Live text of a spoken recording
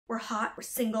We're hot, we're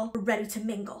single, we're ready to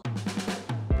mingle.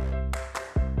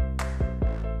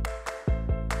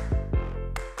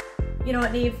 You know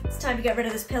what, Neve? It's time to get rid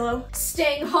of this pillow.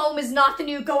 Staying home is not the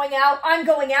new going out. I'm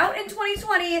going out in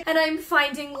 2020 and I'm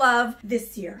finding love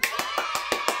this year.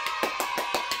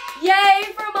 Yay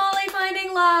for Molly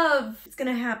finding love. It's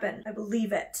gonna happen. I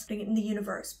believe it. Bring it in the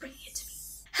universe. Bring it to me.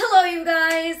 Hello, you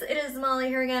guys. It is Molly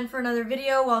here again for another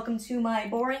video. Welcome to my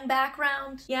boring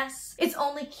background. Yes, it's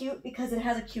only cute because it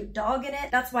has a cute dog in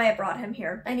it. That's why I brought him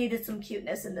here. I needed some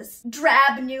cuteness in this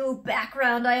drab new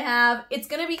background I have. It's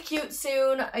gonna be cute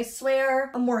soon. I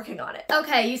swear. I'm working on it.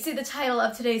 Okay, you see the title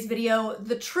of today's video,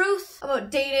 The Truth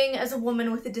About Dating as a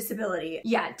Woman with a Disability.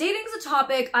 Yeah, dating's a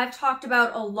topic I've talked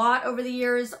about a lot over the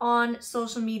years on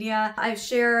social media. I've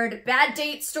shared bad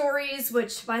date stories,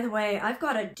 which, by the way, I've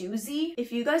got a doozy.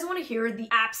 If you guys want to hear the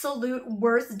absolute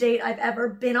worst date I've ever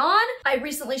been on, I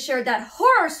recently shared that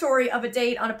horror story of a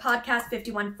date on a podcast,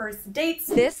 51 First Dates.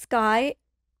 This guy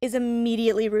is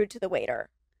immediately rude to the waiter.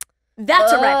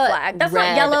 That's a red flag. That's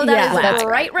not yellow, that is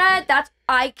bright red. That's,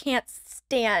 I can't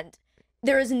stand.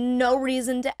 There is no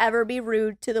reason to ever be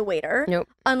rude to the waiter. Nope.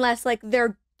 Unless, like,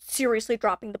 they're seriously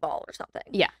dropping the ball or something.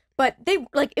 Yeah. But they,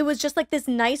 like, it was just like this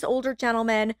nice older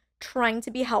gentleman trying to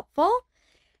be helpful.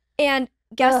 And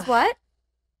guess what?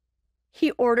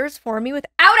 He orders for me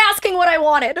without asking what I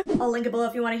wanted. I'll link it below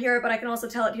if you want to hear it, but I can also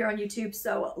tell it here on YouTube,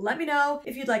 so let me know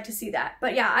if you'd like to see that.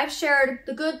 But yeah, I've shared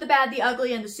the good, the bad, the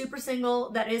ugly, and the super single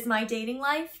that is my dating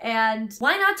life, and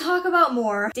why not talk about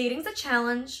more? Dating's a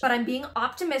challenge, but I'm being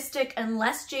optimistic and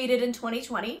less jaded in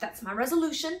 2020. That's my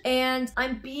resolution, and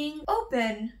I'm being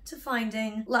open to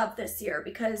finding love this year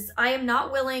because I am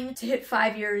not willing to hit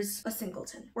 5 years a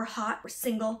singleton. We're hot, we're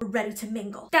single, we're ready to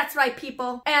mingle. That's right,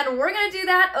 people. And we're gonna do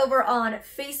that over on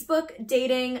Facebook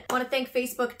Dating. I want to thank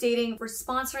Facebook Dating for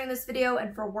sponsoring this video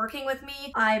and for working with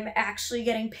me. I'm actually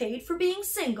getting paid for being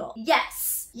single.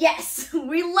 Yes! Yes,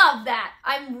 we love that.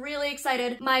 I'm really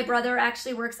excited. My brother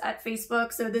actually works at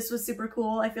Facebook, so this was super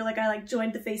cool. I feel like I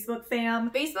joined the Facebook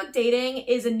fam. Facebook Dating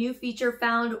is a new feature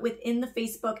found within the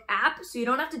Facebook app, so you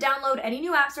don't have to download any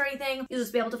new apps or anything. You'll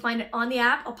just be able to find it on the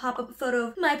app. I'll pop up a photo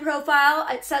of my profile.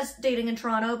 It says dating in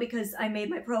Toronto because I made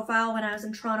my profile when I was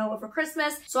in Toronto over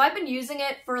Christmas. So I've been using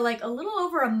it for like a little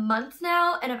over a month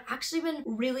now, and I've actually been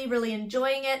really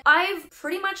enjoying it. I've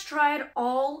pretty much tried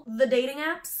all the dating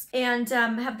apps and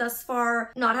have thus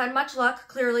far not had much luck.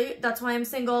 Clearly, that's why I'm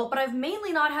single, but I've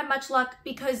mainly not had much luck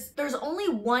because there's only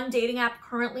one dating app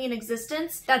currently in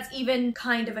existence that's even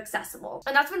kind of accessible.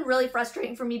 And that's been really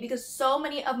frustrating for me because so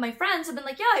many of my friends have been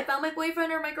like, yeah, I found my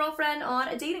boyfriend or my girlfriend on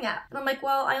a dating app. And I'm like,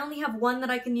 well, I only have one that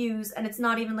I can use and it's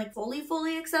not even like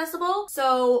fully accessible.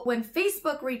 So when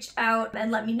Facebook reached out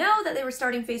and let me know that they were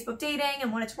starting Facebook Dating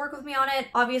and wanted to work with me on it,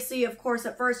 obviously, of course,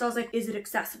 at first I was like, is it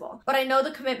accessible? But I know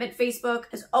the commitment Facebook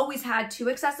has always had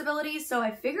to accessibility, so I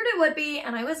figured it would be,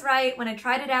 and I was right when I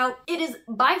tried it out. It is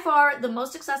by far the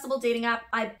most accessible dating app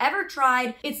I've ever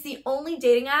tried. It's the only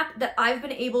dating app that I've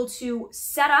been able to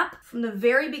set up from the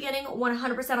very beginning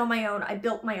 100% on my own. I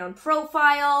built my own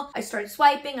profile, I started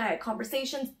swiping, I had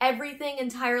conversations, everything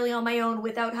entirely on my own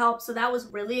without help, so that was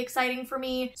really exciting for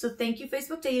me. So thank you,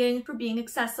 Facebook Dating, for being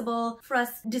accessible for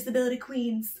us disability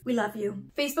queens. We love you.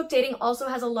 Facebook Dating also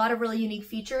has a lot of really unique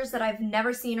features that I've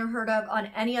never seen or heard of on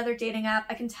any other dating app.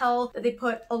 I can tell that they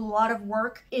put a lot of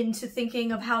work into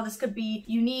thinking of how this could be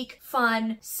unique,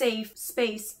 fun, safe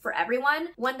space for everyone.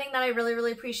 One thing that I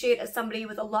really appreciate as somebody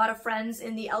with a lot of friends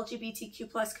in the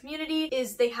LGBTQ+ community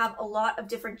is they have a lot of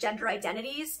different gender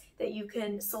identities that you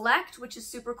can select, which is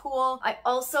super cool. I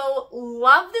also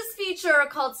love this feature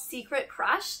called Secret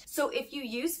Crush. So if you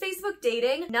use Facebook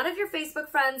Dating, none of your Facebook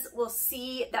friends will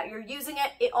see that you're using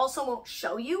it. It also won't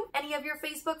show you any of your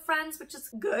Facebook friends, which is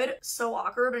good. So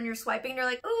awkward when you're swiping, you're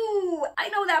like, ooh, I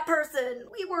know that person.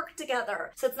 We work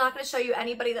together. So it's not gonna show you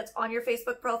anybody that's on your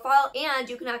Facebook profile, and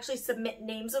you can actually submit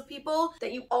names of people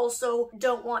that you also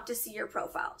don't want to see your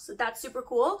profile. So that's super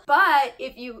cool. But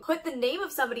if you put the name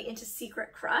of somebody into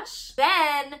Secret Crush,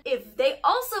 then if they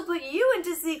also put you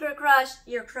into Secret Crush,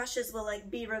 your crushes will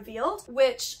be revealed,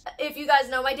 which if you guys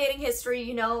know my dating history,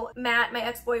 you know Matt, my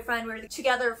ex-boyfriend, we were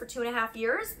together for 2.5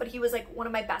 years, but he was one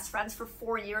of my best friends for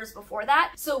 4 years before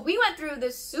that. So we went through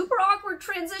this super awkward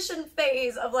transition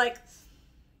phase of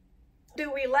do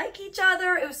we like each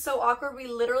other? It was so awkward. We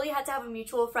literally had to have a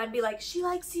mutual friend be like, she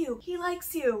likes you, he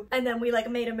likes you. And then we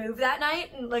made a move that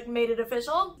night and made it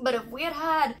official. But if we had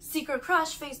had Secret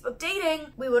Crush Facebook Dating,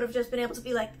 we would have just been able to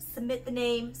be submit the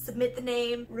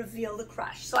name, reveal the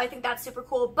crush. So I think that's super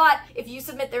cool. But if you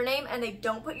submit their name and they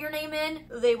don't put your name in,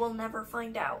 they will never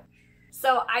find out.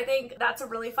 So I think that's a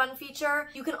really fun feature.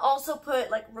 You can also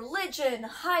put like religion,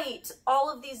 height,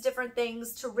 all of these different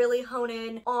things to really hone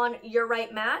in on your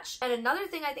right match. And another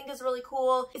thing I think is really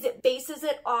cool is it bases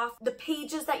it off the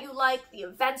pages that you like, the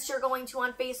events you're going to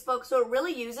on Facebook. So it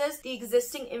really uses the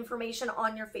existing information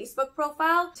on your Facebook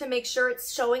profile to make sure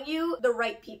it's showing you the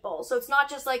right people. So it's not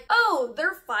just like, oh,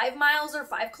 they're 5 miles or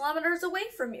 5 kilometers away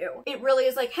from you. It really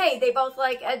is like, hey, they both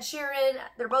like Ed Sheeran,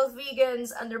 they're both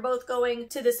vegans, and they're both going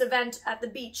to this event at the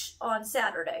beach on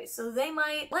Saturday. So they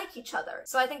might like each other.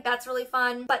 So I think that's really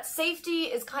fun. But safety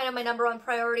is kind of my #1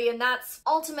 priority, and that's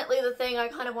ultimately the thing I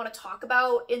kind of want to talk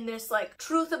about in this like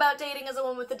truth about dating as a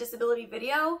woman with a disability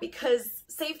video, because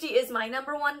safety is my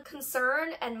 #1 concern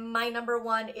and my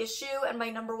 #1 issue and my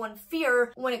 #1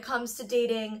 fear when it comes to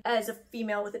dating as a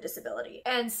female with a disability.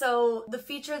 And so the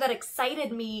feature that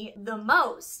excited me the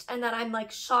most and that I'm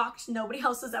like shocked nobody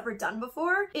else has ever done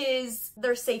before is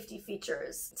their safety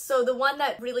features. So the one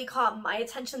that really caught my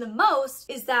attention the most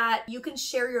is that you can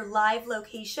share your live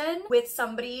location with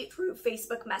somebody through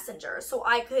Facebook Messenger. So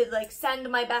I could like send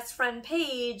my best friend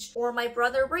Paige or my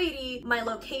brother Brady my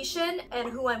location and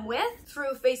who I'm with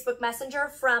through Facebook Messenger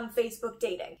from Facebook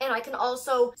Dating. And I can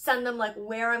also send them like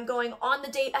where I'm going on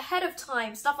the date ahead of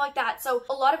time, stuff like that. So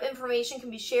a lot of information can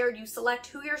be shared. You select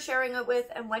who you're sharing it with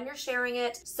and when you're sharing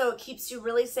it, so it keeps you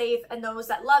really safe, and those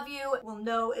that love you will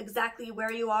know exactly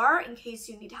where you are in case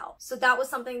you need help. So that was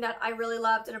something that I really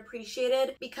loved and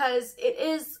appreciated, because it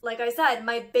is, like I said,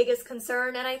 my biggest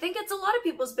concern, and I think it's a lot of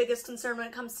people's biggest concern when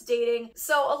it comes to dating.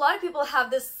 So a lot of people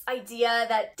have this idea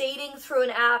that dating through an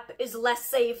app is less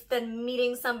safe than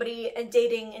meeting somebody and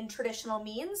dating in traditional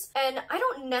means, and I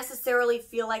don't necessarily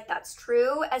feel like that's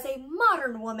true. As a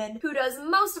modern woman who does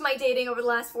most of my dating over the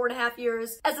last 4.5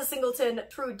 years as a singleton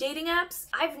through dating apps,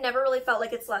 I've never really felt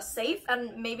like it's less safe,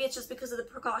 and maybe it's just because of the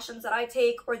precautions that I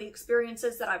take or the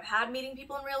experiences that I've had meeting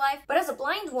people in real life. But as a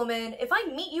blind woman, if I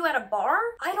meet you at a bar,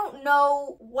 I don't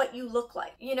know what you look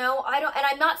like, you know? And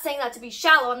I'm not saying that to be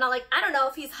shallow. I'm not like, I don't know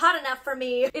if he's hot enough for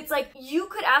me. It's like, you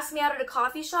could ask me out at a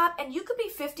coffee shop and you could be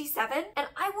 57 and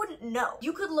I wouldn't know.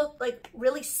 You could look like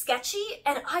really sketchy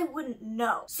and I wouldn't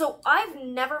know. So I've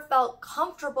never felt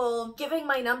comfortable giving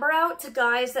my number out to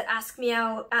guys that ask me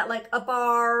out at like a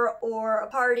bar or a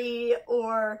party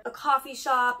or a coffee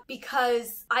shop,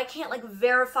 because I can't like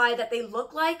verify that they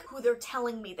look like who they're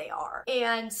telling me they are.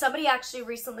 And somebody actually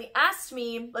recently asked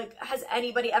me, like, has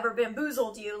anybody ever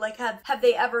bamboozled you? Like, have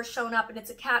they ever shown up and it's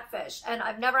a catfish? And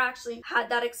I've never actually had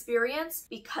that experience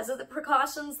because of the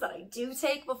precautions that I do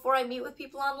take before I meet with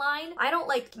people online. I don't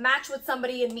like match with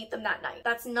somebody and meet them that night.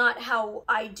 That's not how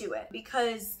I do it,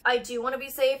 because I do want to be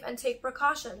safe and take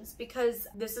precautions, because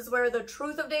this is where the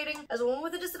truth of dating as a woman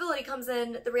with a disability comes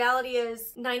in. The reality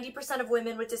is 90% of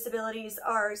women with disabilities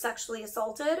are sexually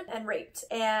assaulted and raped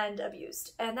and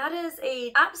abused. And that is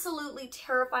a absolutely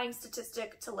terrifying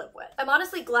statistic to live with. I'm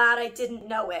honestly glad I didn't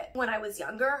know it when I was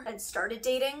younger and started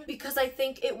dating, because I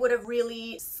think it would have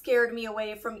really scared me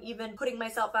away from even putting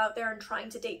myself out there and trying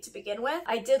to date to begin with.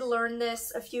 I did learn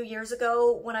this a few years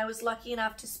ago when I was lucky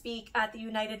enough to speak at the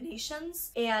United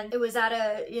Nations, and it was at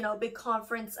a, big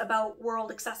conference about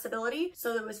world accessibility.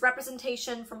 So there was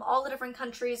representation from all the different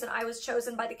countries, and I was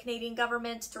chosen by the Canadian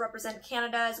government to represent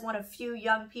Canada as one of few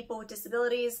young people with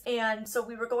disabilities. And so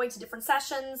we were going to different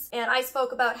sessions, and I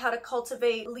spoke about how to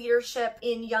cultivate leadership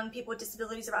in young people with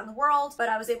disabilities around the world, but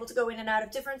I was able to go in and out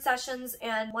of different sessions,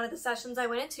 and one of the sessions I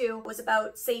went into was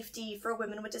about safety for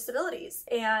women with disabilities.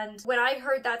 And when I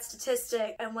heard that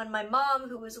statistic, and when my mom,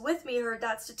 who was with me, heard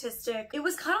that statistic, it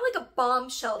was kind of like a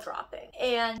bombshell dropping.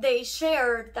 And they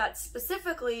shared that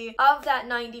specifically of that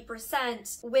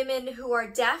 90%, women who are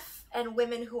deaf and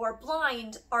women who are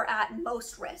blind are at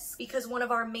most risk, because one of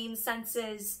our main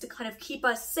senses to kind of keep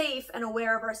us safe and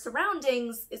aware of our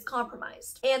surroundings is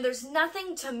compromised. And there's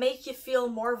nothing to make you feel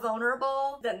more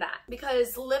vulnerable than that,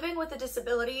 because living with a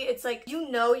disability, it's like,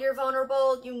 you're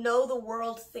vulnerable, the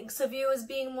world thinks of you as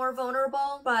being more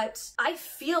vulnerable, but I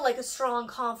feel like a strong,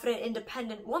 confident,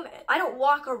 independent woman. I don't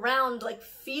walk around like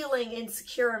feeling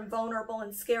insecure and vulnerable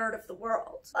and scared of the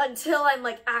world until I'm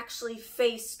like actually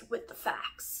faced with the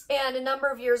facts. And a number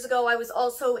of years ago, I was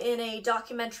also in a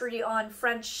documentary on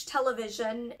French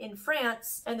television in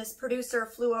France, and this producer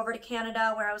flew over to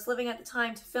Canada, where I was living at the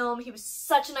time, to film. He was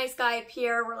such a nice guy,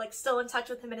 Pierre. We're like still in touch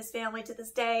with him and his family to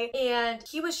this day. And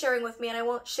he was sharing with me, and I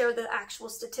won't share the actual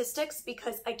statistics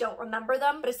because I don't remember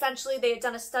them, but essentially they had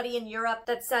done a study in Europe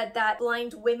that said that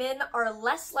blind women are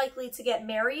less likely to get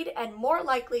married and more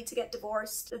likely to get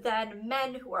divorced than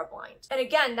men who are blind. And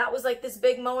again, that was like this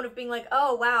big moment of being like,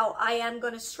 oh wow, I am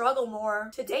going to struggle more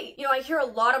to date. I hear a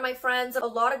lot of my friends, a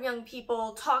lot of young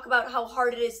people talk about how how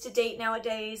hard it is to date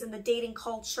nowadays and the dating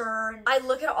culture. And I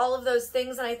look at all of those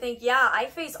things and I think, yeah, I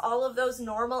face all of those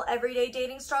normal everyday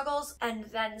dating struggles and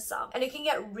then some. And it can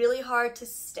get really hard to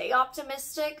stay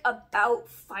optimistic about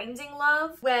finding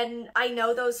love when I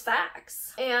know those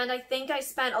facts. And I think I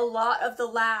spent a lot of the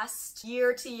last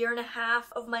year to year and a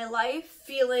half of my life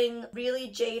feeling really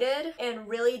jaded and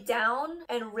really down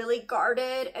and really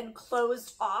guarded and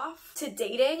closed off to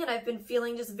dating, and I've been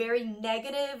feeling just very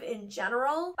negative in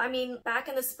general. I mean, back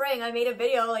in the spring I made a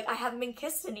video like I haven't been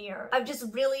kissed in a year. I've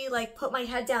just really like put my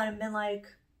head down and been like,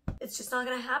 it's just not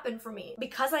gonna happen for me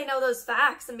because I know those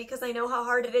facts and because I know how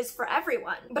hard it is for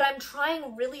everyone. But I'm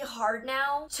trying really hard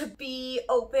now to be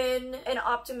open and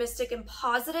optimistic and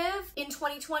positive in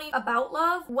 2020 about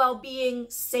love while being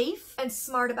safe and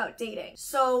smart about dating.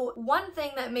 So one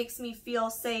thing that makes me feel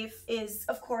safe is,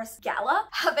 of course, Gala.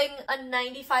 Having a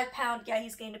 95-pound, yeah,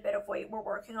 he's gained a bit of weight. We're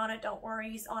working on it, don't worry.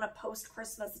 He's on a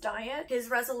post-Christmas diet. His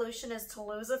resolution is to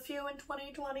lose a few in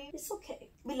 2020. It's okay.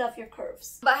 We love your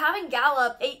curves. But having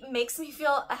Gala, it makes me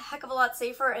feel a heck of a lot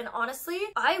safer, and honestly,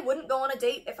 I wouldn't go on a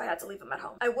date if I had to leave him at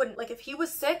home. I wouldn't. Like, if he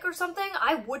was sick or something,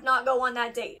 I would not go on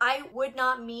that date. I would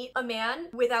not meet a man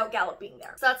without Gallop being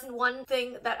there. So that's one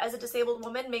thing that as a disabled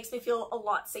woman makes me feel a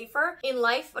lot safer in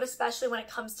life, but especially when it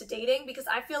comes to dating, because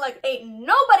I feel like ain't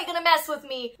nobody gonna mess with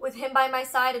me with him by my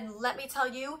side. And let me tell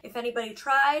you, if anybody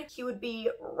tried, he would be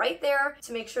right there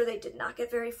to make sure they did not get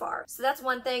very far. So that's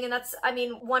one thing, and that's, I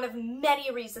mean, one of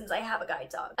many reasons I have a guide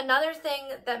dog. Another thing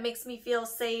that makes me feel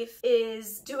safe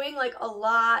is doing like a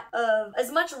lot of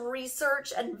as much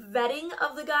research and vetting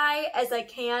of the guy as I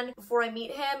can before I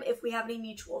meet him. If we have any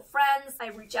mutual friends, I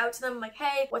reach out to them like,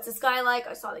 hey, what's this guy like?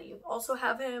 I saw that you also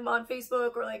have him on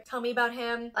Facebook, or like, tell me about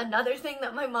him. Another thing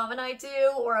that my mom and I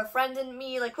do, or a friend and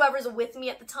me, like whoever's with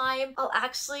me at the time, I'll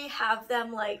actually have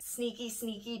them like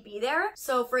sneaky be there.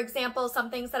 So for example, some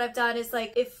things that I've done is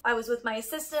like, if I was with my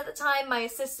assistant at the time, my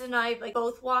assistant and I like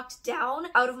both walked down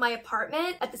out of my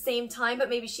apartment at the same time, but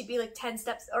maybe she'd be like 10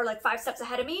 steps or like 5 steps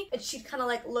ahead of me, and she'd kind of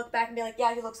like look back and be like,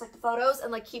 yeah, he looks like the photos,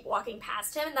 and like keep walking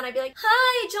past him, and then I'd be like,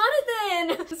 hi,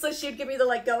 Jonathan. So she'd give me the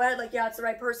like go ahead, like, yeah, it's the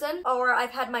right person. Or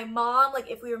I've had my mom, like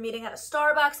if we were meeting at a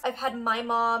Starbucks, I've had my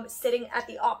mom sitting at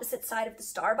the opposite side of the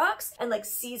Starbucks and like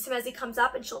sees him as he comes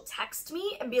up, and she'll text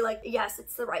me and be like, yes,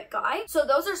 it's the right guy. So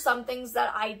those are some things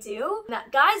that I do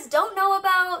that guys don't know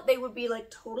about. They would be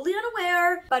like totally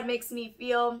unaware, but it makes me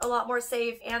feel a lot more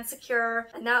safe and secure,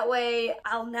 and that way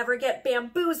I'll never get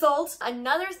bamboozled.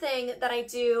 Another thing that I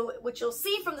do, which you'll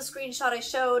see from the screenshot I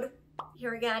showed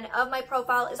here again of my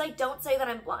profile, is I don't say that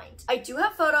I'm blind. I do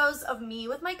have photos of me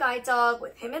with my guide dog,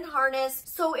 with him in harness.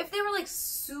 So if they were like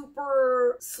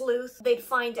super sleuth, they'd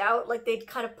find out, like they'd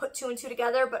kind of put 2 and 2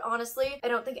 together. But honestly, I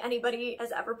don't think anybody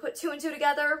has ever put 2 and 2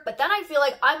 together. But then I feel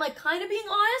like I'm like kind of being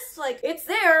honest, like it's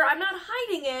there, I'm not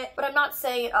hiding it, but I'm not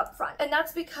saying it up front. And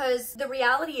that's because the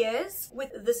reality is,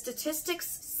 with the statistics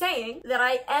saying that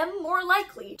I am more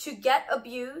likely to get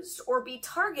abused or be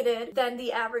targeted than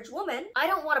the average woman, I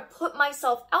don't want to put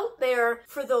myself out there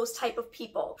for those type of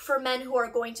people, for men who are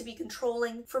going to be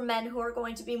controlling, for men who are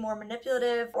going to be more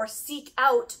manipulative or seek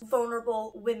out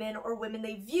vulnerable women or women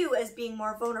they view as being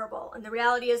more vulnerable. And the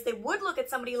reality is they would look at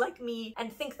somebody like me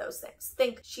and think those things.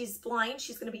 Think she's blind,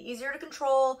 she's going to be easier to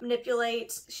control,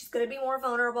 manipulate, she's going to be more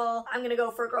vulnerable, I'm going to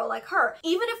go for a girl like her.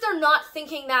 Even if they're not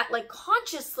thinking that like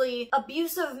consciously,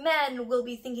 abusive men will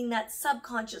be thinking that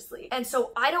subconsciously. And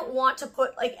so I don't want to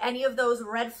put like any of those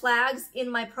red flags in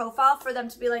my profile for them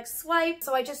to be like swipe,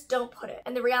 so I just don't put it.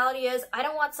 And the reality is I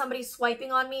don't want somebody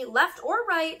swiping on me left or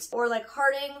right, or like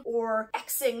hearting or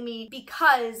Xing me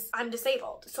because I'm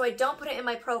disabled. So I don't put it in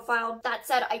my profile. That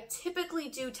said, I typically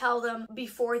do tell them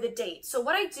before the date. So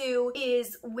what I do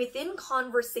is within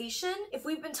conversation, if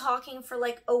we've been talking for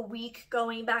like a week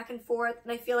going back and forth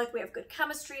and I feel like we have good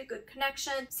chemistry, a good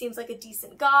connection, seems like a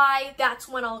decent guy, that's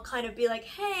when I'll kind of be like,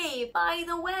 hey, by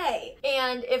the way.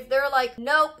 And if they're like,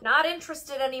 nope, not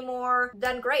interested anymore,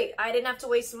 then great. I didn't have to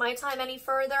waste my time any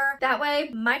further. That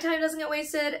way, my time doesn't get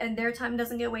wasted and their time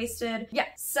doesn't get wasted. Yeah,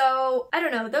 so I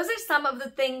don't know. Those are some of the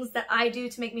things that I do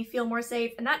to make me feel more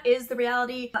safe, and that is the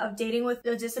reality of dating with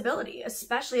a disability,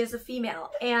 especially as a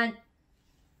female. And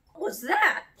what was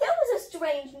that? That was a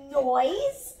strange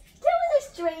noise. That was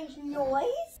a strange noise.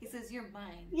 He says, you're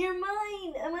mine. You're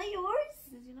mine. Am I yours?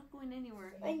 He says, you're not going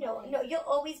anywhere. I know. No, you'll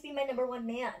always be my #1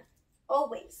 man.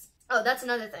 Always. Oh, that's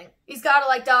another thing. He's gotta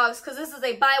like dogs, because this is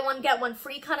a buy one, get one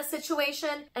free kind of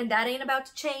situation, and that ain't about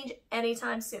to change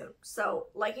anytime soon. So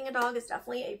liking a dog is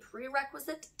definitely a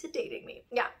prerequisite to dating me.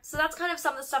 Yeah, So that's kind of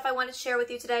some of the stuff I wanted to share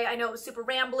with you today. I know it was super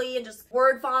rambly and just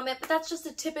word vomit, but that's just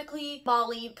a typically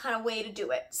Molly kind of way to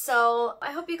do it. So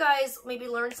I hope you guys maybe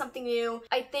learned something new.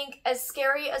 I think as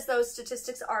scary as those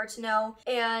statistics are to know,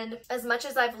 and as much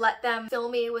as I've let them fill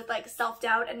me with like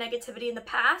self-doubt and negativity in the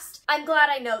past, I'm glad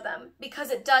I know them, because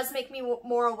it does make me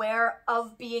more aware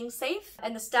of being safe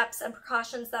and the steps and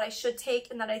precautions that I should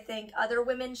take and that I think other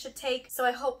women should take. So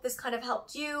I hope this kind of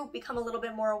helped you become a little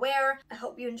bit more aware. I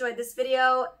hope you enjoyed this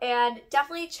video, and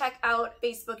definitely check out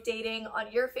Facebook dating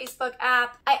on your Facebook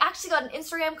app. I actually got an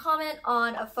Instagram comment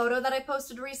on a photo that I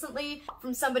posted recently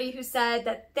from somebody who said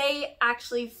that they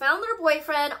actually found their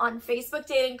boyfriend on Facebook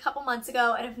dating a couple months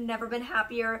ago and have never been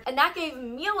happier, and that gave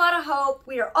me a lot of hope.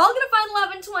 We are all gonna find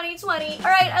love in 2020. All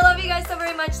right, I love you guys so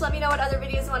very much. Let me know what other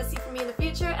videos you want to see from me in the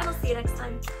future, and I'll see you next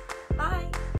time. Bye.